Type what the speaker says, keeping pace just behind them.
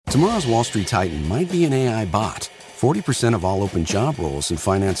Tomorrow's Wall Street Titan might be an AI bot. 40% of all open job roles in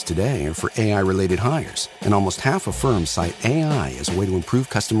finance today are for AI-related hires, and almost half of firms cite AI as a way to improve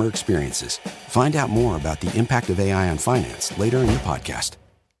customer experiences. Find out more about the impact of AI on finance later in the podcast.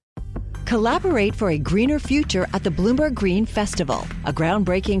 Collaborate for a greener future at the Bloomberg Green Festival, a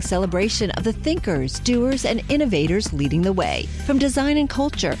groundbreaking celebration of the thinkers, doers, and innovators leading the way. From design and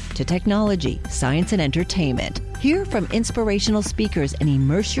culture to technology, science, and entertainment. Hear from inspirational speakers and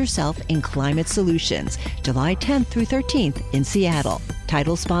immerse yourself in climate solutions. July 10th through 13th in Seattle.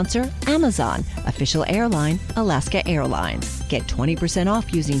 Title sponsor, Amazon. Official airline, Alaska Airlines. Get 20%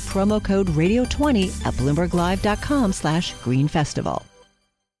 off using promo code radio20 at bloomberglive.com/greenfestival.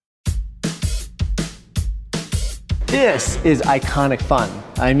 This is iconic fun.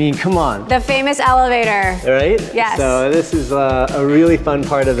 I mean, come on. The famous elevator. Right? Yes. So this is a really fun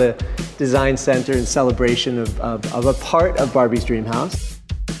part of the Design Center in celebration of a part of Barbie's dream house.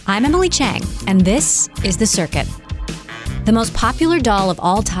 I'm Emily Chang, and this is The Circuit. The most popular doll of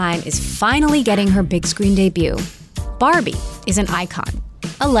all time is finally getting her big screen debut. Barbie is an icon,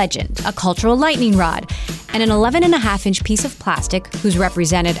 a legend, a cultural lightning rod, and an 11.5-inch piece of plastic whose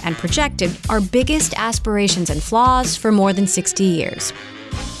represented and projected our biggest aspirations and flaws for more than 60 years.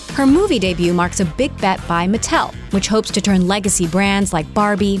 Her movie debut marks a big bet by Mattel, which hopes to turn legacy brands like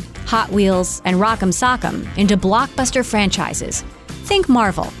Barbie, Hot Wheels, and Rock'em Sock'em into blockbuster franchises. Think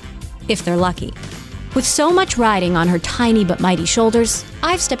Marvel, if they're lucky. With so much riding on her tiny but mighty shoulders,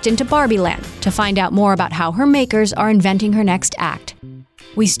 I've stepped into Barbie Land to find out more about how her makers are inventing her next act.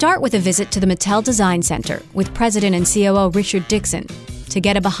 We start with a visit to the Mattel Design Center with President and COO Richard Dixon to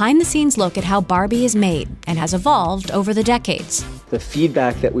get a behind-the-scenes look at how Barbie is made and has evolved over the decades. The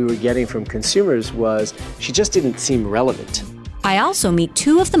feedback that we were getting from consumers was she just didn't seem relevant. I also meet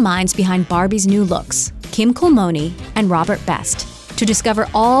two of the minds behind Barbie's new looks, Kim Kulmoni and Robert Best, to discover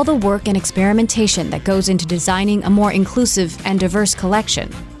all the work and experimentation that goes into designing a more inclusive and diverse collection.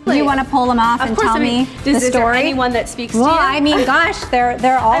 You want to pull them off and tell me the story? Is there anyone that speaks to you? Well, I mean, gosh,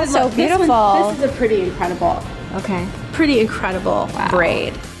 they're all so beautiful. This is a pretty incredible. Okay. Pretty incredible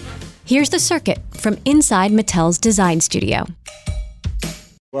braid. Here's The Circuit from inside Mattel's design studio.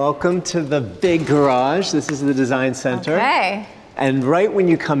 Welcome to the big garage. This is the Design Center. Okay. And right when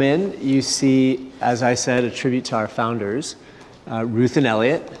you come in, you see, as I said, a tribute to our founders, Ruth and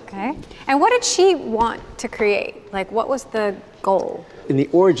Elliot. Okay. And what did she want to create? Like, what was the goal? In the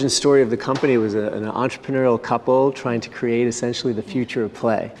origin story of the company, it was an entrepreneurial couple trying to create essentially the future of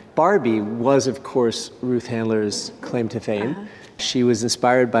play. Barbie was, of course, Ruth Handler's claim to fame. She was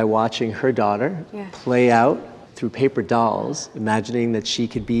inspired by watching her daughter play out through paper dolls, imagining that she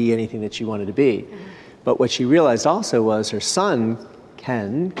could be anything that she wanted to be. But what she realized also was her son,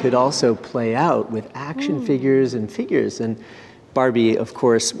 Ken, could also play out with action figures and figures. And Barbie, of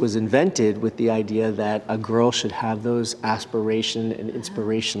course, was invented with the idea that a girl should have those aspiration and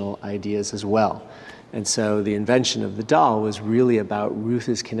inspirational ideas as well. And so the invention of the doll was really about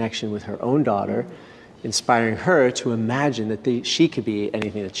Ruth's connection with her own daughter, inspiring her to imagine that she could be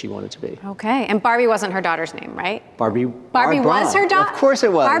anything that she wanted to be. Okay, and Barbie wasn't her daughter's name, right? Barbie was her daughter? Of course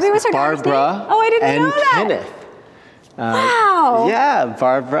it was. Barbie was her daughter's name? Barbara Oh, I didn't know that. Kenneth. Wow. Yeah,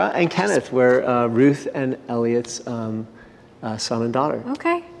 Barbara and Kenneth were Ruth and Elliot's son and daughter.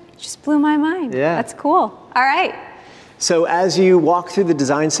 Okay, just blew my mind. Yeah. That's cool. All right. So as you walk through the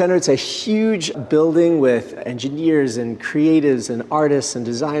Design Center, it's a huge building with engineers and creatives and artists and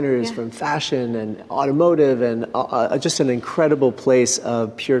designers from fashion and automotive and just an incredible place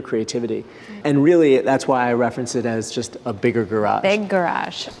of pure creativity. And really, that's why I reference it as just a bigger garage. Big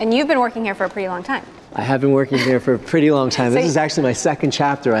garage. And you've been working here for a pretty long time. I have been working here for a pretty long time. This is actually my second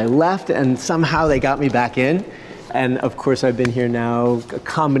chapter. I left and somehow they got me back in. And of course, I've been here now a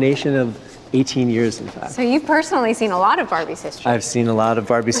combination of 18 years, in fact. So you've personally seen a lot of Barbie's history. I've seen a lot of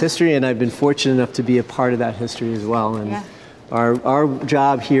Barbie's history, and I've been fortunate enough to be a part of that history as well. And our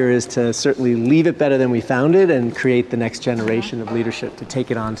job here is to certainly leave it better than we found it and create the next generation of leadership to take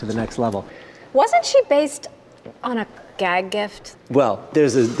it on to the next level. Wasn't she based on a gag gift? Well,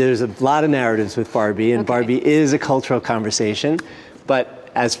 there's a lot of narratives with Barbie, and Barbie is a cultural conversation. But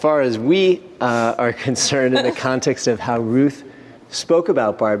as far as we are concerned in the context of how Ruth spoke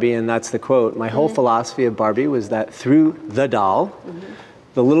about Barbie, and that's the quote, my whole philosophy of Barbie was that through the doll,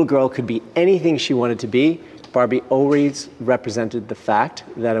 the little girl could be anything she wanted to be. Barbie always represented the fact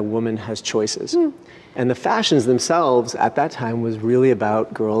that a woman has choices. And the fashions themselves at that time was really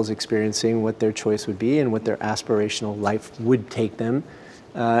about girls experiencing what their choice would be and what their aspirational life would take them,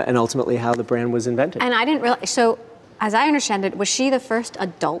 and ultimately how the brand was invented. And I didn't realize, so as I understand it, was she the first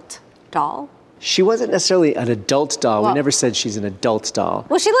adult doll? She wasn't necessarily an adult doll. Well, we never said she's an adult doll.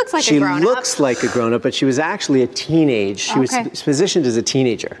 Well, she looks like a grown-up. She looks like a grown-up, but she was actually a teenage. She was positioned as a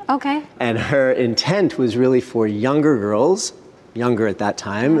teenager. Okay. And her intent was really for younger girls, younger at that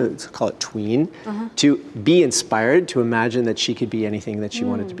time, let's call it tween, to be inspired to imagine that she could be anything that she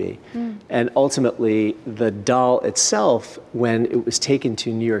wanted to be. And ultimately, the doll itself, when it was taken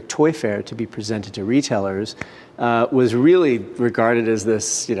to New York Toy Fair to be presented to retailers, was really regarded as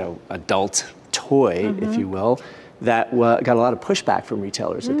this, adult toy, if you will, that got a lot of pushback from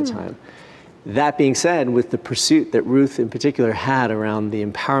retailers at the time. That being said, with the pursuit that Ruth in particular had around the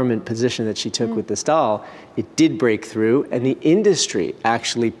empowerment position that she took with this doll, it did break through, and the industry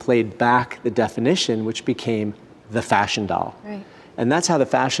actually played back the definition, which became the fashion doll. Right. And that's how the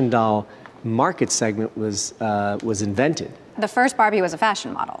fashion doll market segment was invented. The first Barbie was a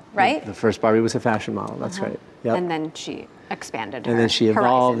fashion model, right? The first Barbie was a fashion model, that's right. Yep. And then she expanded her And then she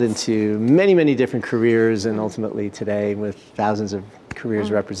evolved horizons. into many, many different careers, and ultimately today with thousands of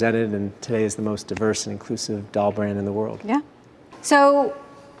careers represented, and today is the most diverse and inclusive doll brand in the world. Yeah. So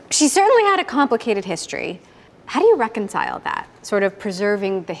she certainly had a complicated history. How do you reconcile that? Sort of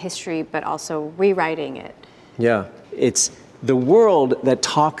preserving the history, but also rewriting it. Yeah, it's the world that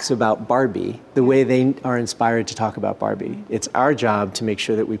talks about Barbie the way they are inspired to talk about Barbie. It's our job to make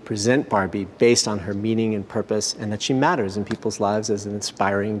sure that we present Barbie based on her meaning and purpose, and that she matters in people's lives as an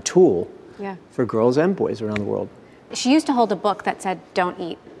inspiring tool for girls and boys around the world. She used to hold a book that said, "Don't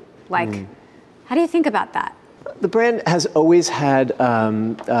eat." How do you think about that? The brand has always had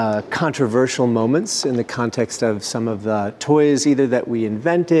controversial moments in the context of some of the toys either that we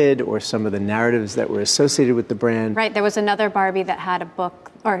invented or some of the narratives that were associated with the brand. Right, there was another Barbie that had a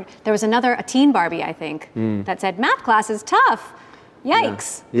book, or there was a teen Barbie, I think, that said, "Math class is tough.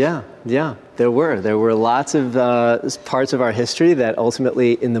 Yikes." Yeah, there were lots of parts of our history that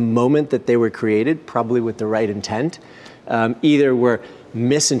ultimately, in the moment that they were created, probably with the right intent, either were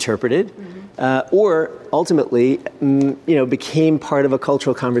misinterpreted or ultimately, became part of a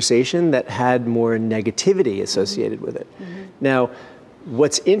cultural conversation that had more negativity associated with it. Now,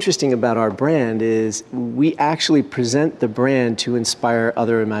 what's interesting about our brand is we actually present the brand to inspire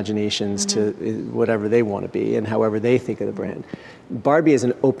other imaginations to whatever they want to be and however they think of the brand. Barbie is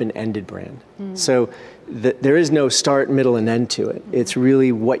an open-ended brand. So there is no start, middle, and end to it. It's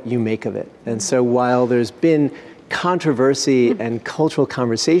really what you make of it. And so while there's been controversy and cultural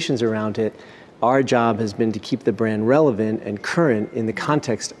conversations around it, our job has been to keep the brand relevant and current in the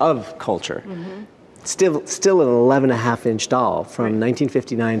context of culture. Still an 11.5-inch doll from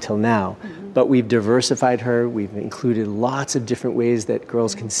 1959 till now, but we've diversified her. We've included lots of different ways that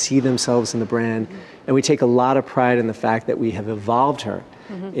girls can see themselves in the brand, and we take a lot of pride in the fact that we have evolved her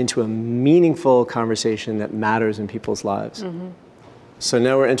into a meaningful conversation that matters in people's lives. So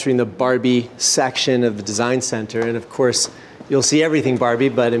now we're entering the Barbie section of the Design Center, and of course, you'll see everything Barbie,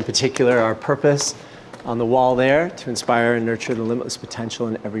 but in particular our purpose on the wall there to inspire and nurture the limitless potential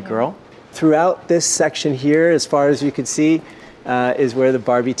in every girl. Throughout this section here, as far as you can see, is where the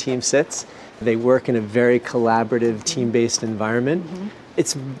Barbie team sits. They work in a very collaborative, team-based environment.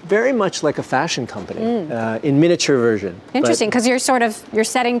 It's very much like a fashion company in miniature version. Interesting, because you're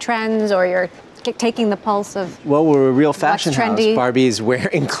setting trends, or you're taking the pulse of Well, we're a real fashion what's house. trendy. Barbie's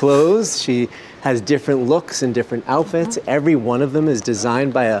wearing clothes. She has different looks and different outfits. Every one of them is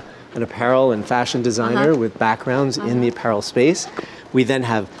designed by an apparel and fashion designer with backgrounds in the apparel space. We then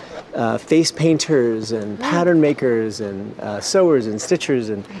have face painters and pattern makers and sewers and stitchers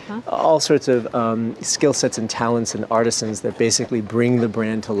and all sorts of skill sets and talents and artisans that basically bring the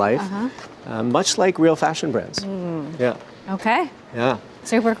brand to life, much like real fashion brands. Yeah. Okay. Yeah.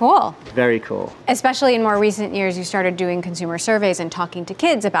 Super cool. Very cool. Especially in more recent years, you started doing consumer surveys and talking to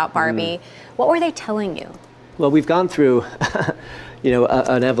kids about Barbie. What were they telling you? Well, we've gone through,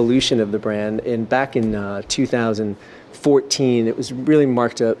 an evolution of the brand. And back in 2014, it was really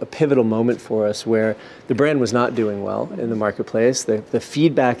marked a pivotal moment for us where the brand was not doing well in the marketplace. The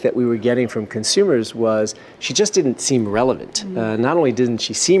feedback that we were getting from consumers was she just didn't seem relevant. Not only didn't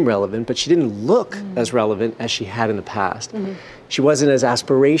she seem relevant, but she didn't look as relevant as she had in the past. She wasn't as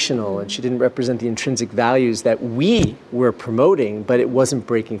aspirational, and she didn't represent the intrinsic values that we were promoting, but it wasn't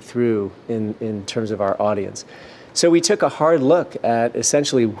breaking through in terms of our audience. So we took a hard look at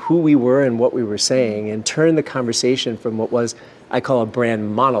essentially who we were and what we were saying, and turned the conversation from what was, I call, a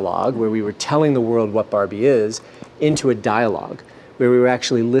brand monologue, where we were telling the world what Barbie is, into a dialogue, where we were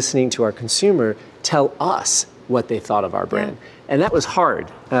actually listening to our consumer tell us what they thought of our brand. And that was hard,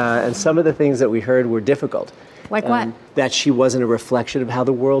 and some of the things that we heard were difficult. Like what? That she wasn't a reflection of how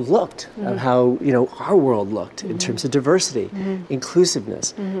the world looked, of how, our world looked in terms of diversity,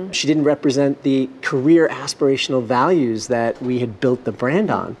 inclusiveness. She didn't represent the career aspirational values that we had built the brand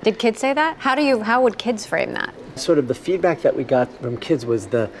on. Did kids say that? How would kids frame that? Sort of the feedback that we got from kids was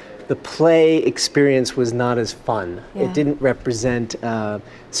the play experience was not as fun. Yeah. It didn't represent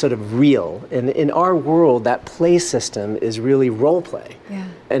sort of real. And in our world, that play system is really role play. Yeah.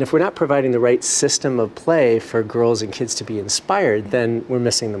 And if we're not providing the right system of play for girls and kids to be inspired, then we're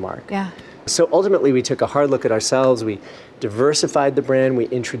missing the mark. Yeah. So ultimately, we took a hard look at ourselves. We diversified the brand. We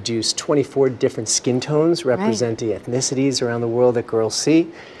introduced 24 different skin tones representing ethnicities around the world that girls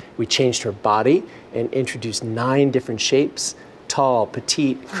see. We changed her body and introduced 9 different shapes: tall,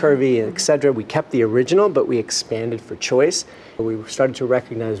 petite, curvy, etc. We kept the original, but we expanded for choice. We started to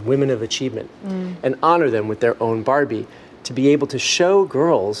recognize women of achievement and honor them with their own Barbie, to be able to show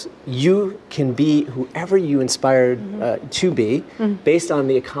girls you can be whoever you inspired to be based on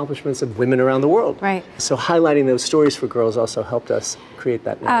the accomplishments of women around the world. Right. So highlighting those stories for girls also helped us create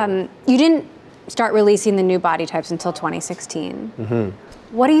that. You didn't start releasing the new body types until 2016.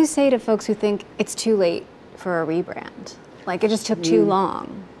 What do you say to folks who think it's too late for a rebrand? Like, it just took too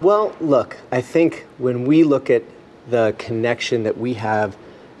long? Well, look, I think when we look at the connection that we have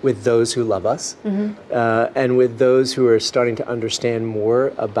with those who love us and with those who are starting to understand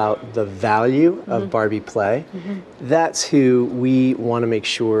more about the value of Barbie play, that's who we want to make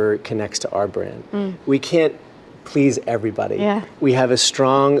sure connects to our brand. We can't please everybody. Yeah. We have a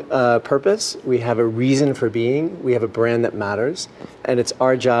strong purpose. We have a reason for being. We have a brand that matters. And it's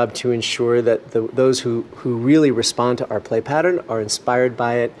our job to ensure that those who really respond to our play pattern are inspired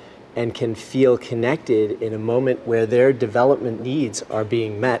by it and can feel connected in a moment where their development needs are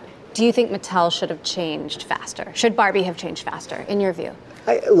being met. Do you think Mattel should have changed faster? Should Barbie have changed faster, in your view?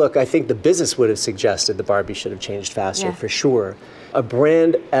 I think the business would have suggested the Barbie should have changed faster, for sure. A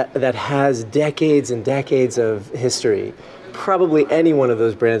brand that has decades and decades of history, probably any one of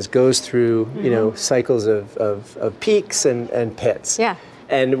those brands goes through, cycles of peaks and pits. Yeah.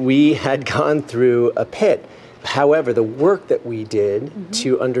 And we had gone through a pit. However, the work that we did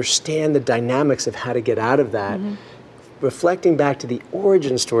to understand the dynamics of how to get out of that, reflecting back to the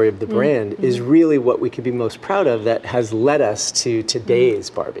origin story of the brand, is really what we could be most proud of, that has led us to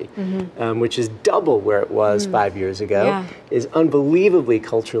today's Barbie, which is double where it was 5 years ago, is unbelievably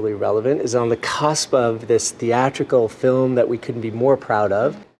culturally relevant, is on the cusp of this theatrical film that we couldn't be more proud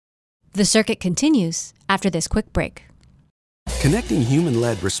of. The Circuit continues after this quick break. Connecting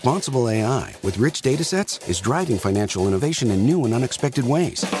human-led responsible AI with rich data sets is driving financial innovation in new and unexpected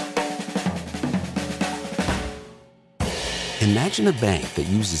ways. Imagine a bank that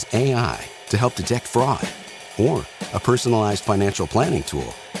uses AI to help detect fraud, or a personalized financial planning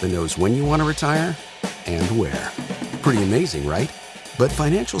tool that knows when you want to retire and where. Pretty amazing, right? But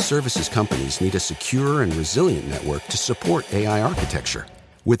financial services companies need a secure and resilient network to support AI architecture.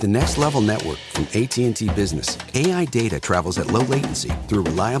 With the Next Level Network from AT&T Business, AI data travels at low latency through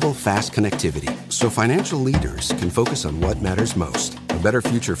reliable, fast connectivity, so financial leaders can focus on what matters most: a better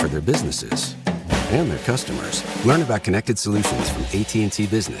future for their businesses and their customers. Learn about connected solutions from AT&T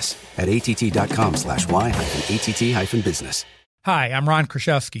Business at att.com/y-att-business. Hi, I'm Ron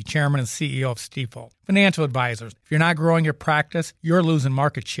Kraszewski, Chairman and CEO of Stifel. Financial advisors. If you're not growing your practice, you're losing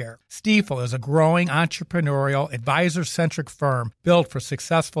market share. Stifel is a growing entrepreneurial, advisor-centric firm built for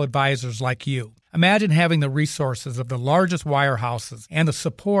successful advisors like you. Imagine having the resources of the largest wirehouses and the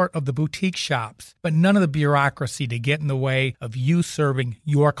support of the boutique shops, but none of the bureaucracy to get in the way of you serving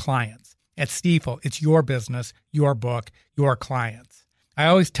your clients. At Stifel, it's your business, your book, your clients. I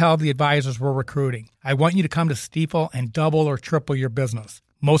always tell the advisors we're recruiting, I want you to come to Stifel and double or triple your business.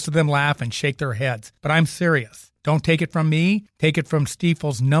 Most of them laugh and shake their heads, but I'm serious. Don't take it from me. Take it from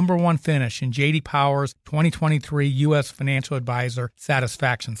Stifel's #1 finish in J.D. Power's 2023 U.S. Financial Advisor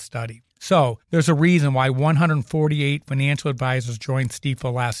Satisfaction Study. So, there's a reason why 148 financial advisors joined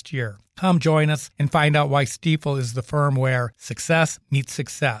Stifel last year. Come join us and find out why Stifel is the firm where success meets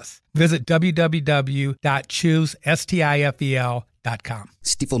success. Visit www.choosestifel.com.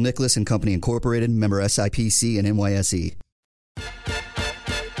 Stifel Nicholas and Company Incorporated, member SIPC and NYSE.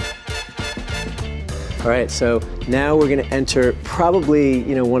 All right, so now we're going to enter probably,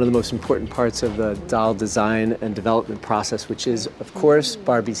 one of the most important parts of the doll design and development process, which is, of course,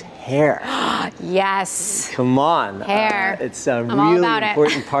 Barbie's hair. Yes. Come on. Hair. It's a really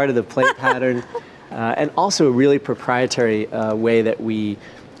important part of the play pattern, and also a really proprietary way that we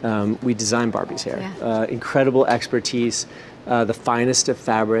design Barbie's hair. Yeah. Incredible expertise, the finest of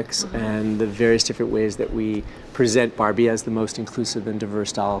fabrics, and the various different ways that we present Barbie as the most inclusive and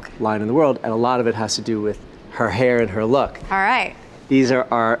diverse doll line in the world. And a lot of it has to do with her hair and her look. All right. These are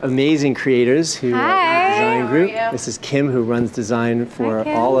our amazing creators who are in the design group. How are you? This is Kim, who runs design for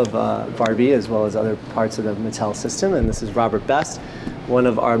all of Barbie, as well as other parts of the Mattel system. And this is Robert Best, one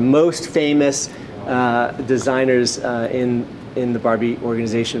of our most famous designers in the Barbie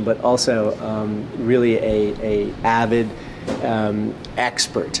organization, but also really a avid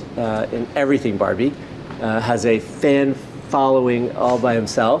expert in everything Barbie. Has a fan following all by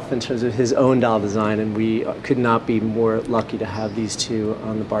himself in terms of his own doll design, and we could not be more lucky to have these two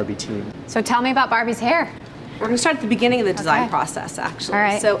on the Barbie team. So tell me about Barbie's hair. We're going to start at the beginning of the design process, actually. All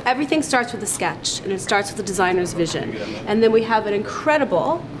right. So everything starts with a sketch, and it starts with the designer's vision. And then we have an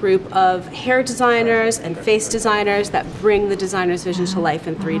incredible group of hair designers and face designers that bring the designer's vision to life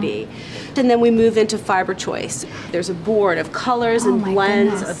in 3D. And then we move into fiber choice. There's a board of colors and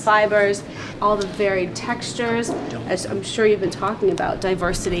blends of fibers, all the varied textures. As I'm sure you've been talking about,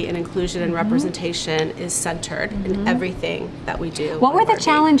 diversity and inclusion and representation is centered in everything that we do. What were the Barbie.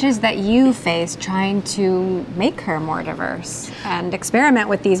 challenges that you faced trying to make her more diverse and experiment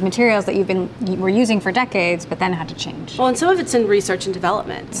with these materials that you were using for decades, but then had to change? Well, and some of it's in research and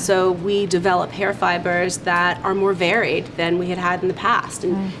development. So we develop hair fibers that are more varied than we had in the past.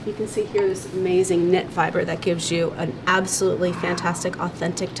 And you can see here this amazing knit fiber that gives you an absolutely fantastic,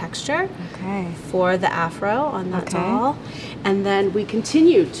 authentic texture for the afro on that doll. And then we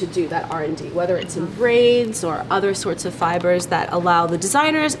continue to do that R&D, whether it's in braids or other sorts of fibers that allow the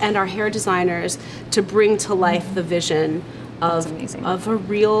designers and our hair designers to bring to life the vision of a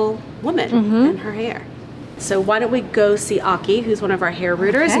real woman and her hair. So why don't we go see Aki, who's one of our hair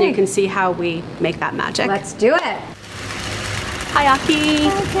rooters, and you can see how we make that magic. Let's do it. Hi, Aki.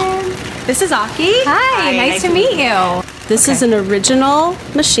 Hi, This is Aki. Hi, nice to meet you. This is an original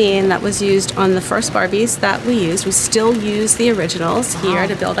machine that was used on the first Barbies that we used. We still use the originals here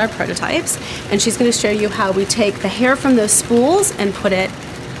to build our prototypes. And she's going to show you how we take the hair from those spools and put it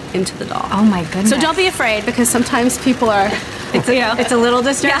into the doll. Oh my goodness. So don't be afraid, because sometimes people are, It's a little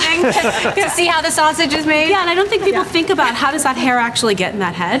distracting to see how the sausage is made. Yeah, and I don't think people think about how does that hair actually get in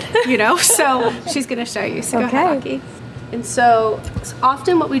that head, So she's going to show you. So go ahead, Aki. And so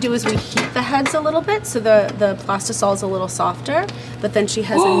often what we do is we heat the heads a little bit so the plastisol is a little softer, but then she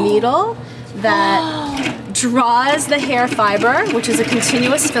has a needle that draws the hair fiber, which is a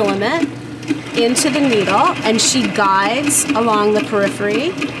continuous filament, into the needle, and she guides along the periphery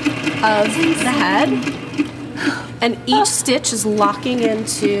of the head. And each stitch is locking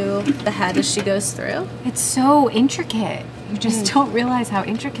into the head as she goes through. It's so intricate. You just don't realize how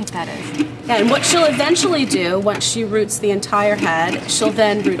intricate that is. Yeah, and what she'll eventually do, once she roots the entire head, she'll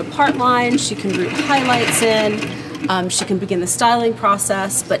then root a part line, she can root highlights in, she can begin the styling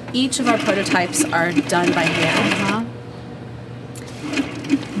process, but each of our prototypes are done by hand.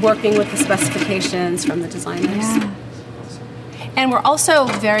 Working with the specifications from the designers. Yeah. And we're also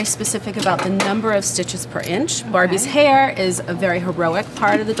very specific about the number of stitches per inch. Barbie's hair is a very heroic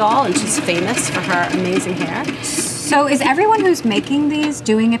part of the doll, and she's famous for her amazing hair. So is everyone who's making these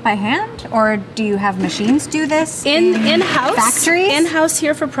doing it by hand, or do you have machines do this in-house factories? In-house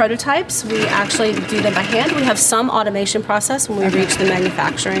here for prototypes, we actually do them by hand. We have some automation process when we reach the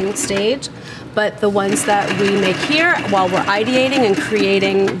manufacturing stage, but the ones that we make here while we're ideating and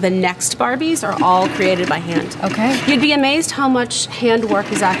creating the next Barbies are all created by hand. Okay. You'd be amazed how much handwork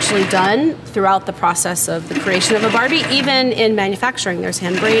is actually done throughout the process of the creation of a Barbie. Even in manufacturing, there's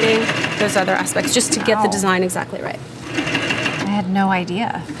hand braiding, there's other aspects, just to get the design exactly right. I had no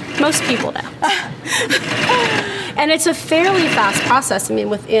idea. Most people know. And it's a fairly fast process. I mean,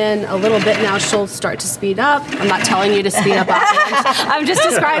 within a little bit now, she'll start to speed up. I'm not telling you to speed up. I'm just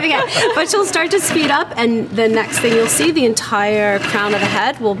describing it. But she'll start to speed up, and the next thing you'll see, the entire crown of the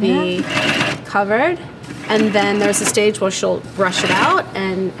head will be covered. And then there's a stage where she'll brush it out,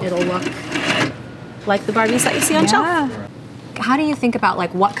 and it'll look like the Barbies that you see on shelf. How do you think about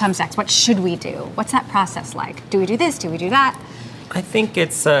what comes next? What should we do? What's that process like? Do we do this? Do we do that? I think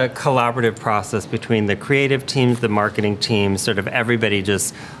it's a collaborative process between the creative teams, the marketing teams, sort of everybody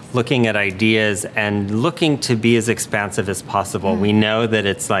just looking at ideas and looking to be as expansive as possible. We know that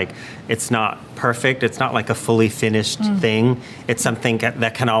it's not perfect. It's not like a fully finished thing. It's something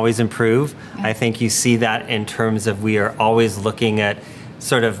that can always improve. I think you see that in terms of we are always looking at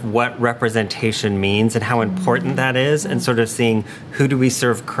sort of what representation means and how important that is, and sort of seeing who do we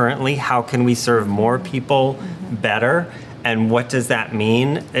serve currently, how can we serve more people better, and what does that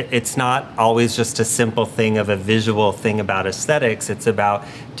mean? It's not always just a simple thing of a visual thing about aesthetics. It's about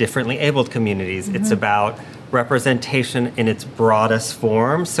differently abled communities. It's about representation in its broadest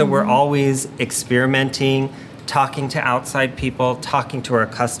form. So we're always experimenting, talking to outside people, talking to our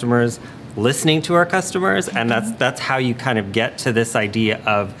customers, listening to our customers, and that's how you kind of get to this idea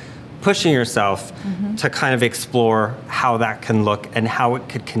of pushing yourself to kind of explore how that can look and how it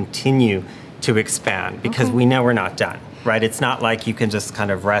could continue to expand, because we know we're not done, right? It's not like you can just kind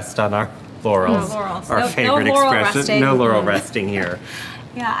of rest on our laurels. No laurels. Our favorite no laurel expression. resting. No laurel resting here.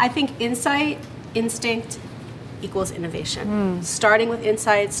 Yeah, I think insight, instinct equals innovation. Starting with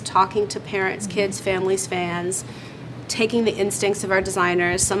insights, talking to parents, kids, families, fans, taking the instincts of our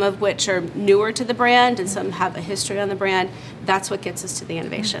designers, some of which are newer to the brand and some have a history on the brand, that's what gets us to the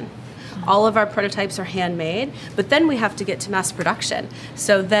innovation. All of our prototypes are handmade, but then we have to get to mass production.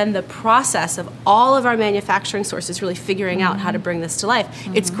 So then the process of all of our manufacturing sources really figuring out how to bring this to life.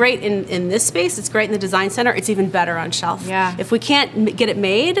 It's great in this space, it's great in the design center, it's even better on shelf. Yeah. If we can't get it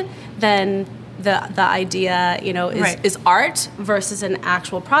made, then the idea, is art versus an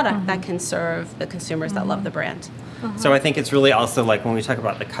actual product that can serve the consumers that love the brand. So I think it's really also like when we talk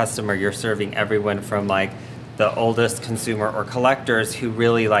about the customer, you're serving everyone from like the oldest consumer or collectors who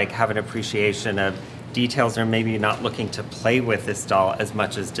really like have an appreciation of details or maybe not looking to play with this doll as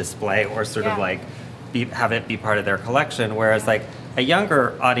much as display or sort of like have it be part of their collection. Whereas like a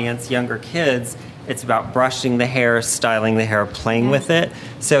younger audience, younger kids, it's about brushing the hair, styling the hair, playing with it.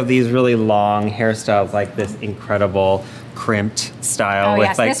 So these really long hairstyles like this incredible crimped style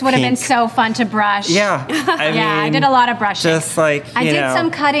with like this would have been pink. so fun to brush. Yeah, I did a lot of brushing. Just like I did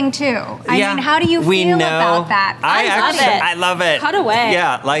some cutting too. I mean, how do you we feel know. about that? I love it. Cut away.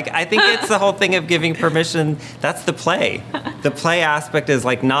 Yeah, like I think it's the whole thing of giving permission. That's the play. The play aspect is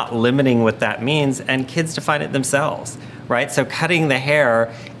like not limiting what that means, and kids define it themselves. Right? So cutting the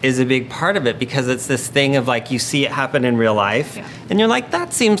hair is a big part of it because it's this thing of like you see it happen in real life and you're like,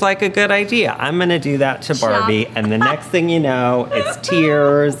 that seems like a good idea. I'm going to do that to Barbie. And the next thing you know, it's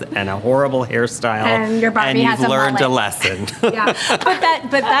tears and a horrible hairstyle. And your Barbie and has you've a learned a mullet. lesson.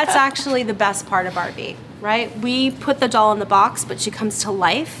 But that's actually the best part of Barbie, right? We put the doll in the box, but she comes to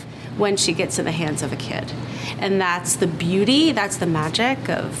life when she gets in the hands of a kid. And that's the beauty, that's the magic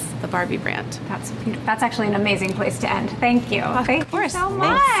of the Barbie brand. That's beautiful. That's actually an amazing place to end. Thank you. Thank you so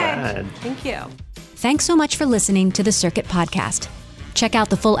much. Thank you. Thanks so much for listening to the Circuit Podcast. Check out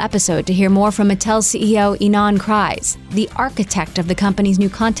the full episode to hear more from Mattel's CEO Ynon Kreiz, the architect of the company's new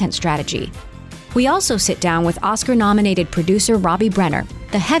content strategy. We also sit down with Oscar-nominated producer Robbie Brenner,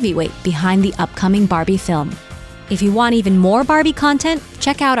 the heavyweight behind the upcoming Barbie film. If you want even more Barbie content,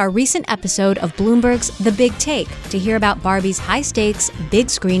 check out our recent episode of Bloomberg's The Big Take to hear about Barbie's high-stakes,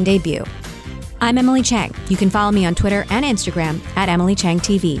 big-screen debut. I'm Emily Chang. You can follow me on Twitter and Instagram at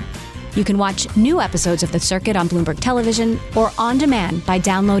EmilyChangTV. You can watch new episodes of The Circuit on Bloomberg Television or on demand by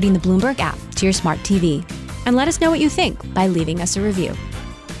downloading the Bloomberg app to your smart TV. And let us know what you think by leaving us a review.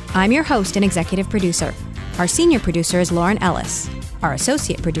 I'm your host and executive producer. Our senior producer is Lauren Ellis. Our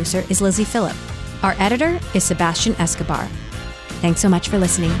associate producer is Lizzie Phillip. Our editor is Sebastian Escobar. Thanks so much for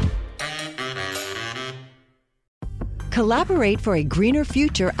listening. Collaborate for a greener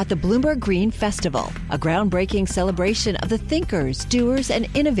future at the Bloomberg Green Festival, a groundbreaking celebration of the thinkers, doers, and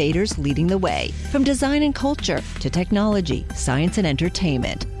innovators leading the way. From design and culture to technology, science, and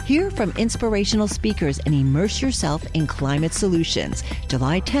entertainment. Hear from inspirational speakers and immerse yourself in climate solutions.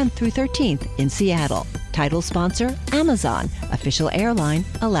 July 10th through 13th in Seattle. Title sponsor, Amazon. Official airline,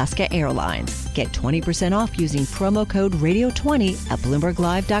 Alaska Airlines. Get 20% off using promo code RADIO20 at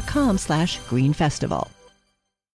BloombergLive.com/Green Festival.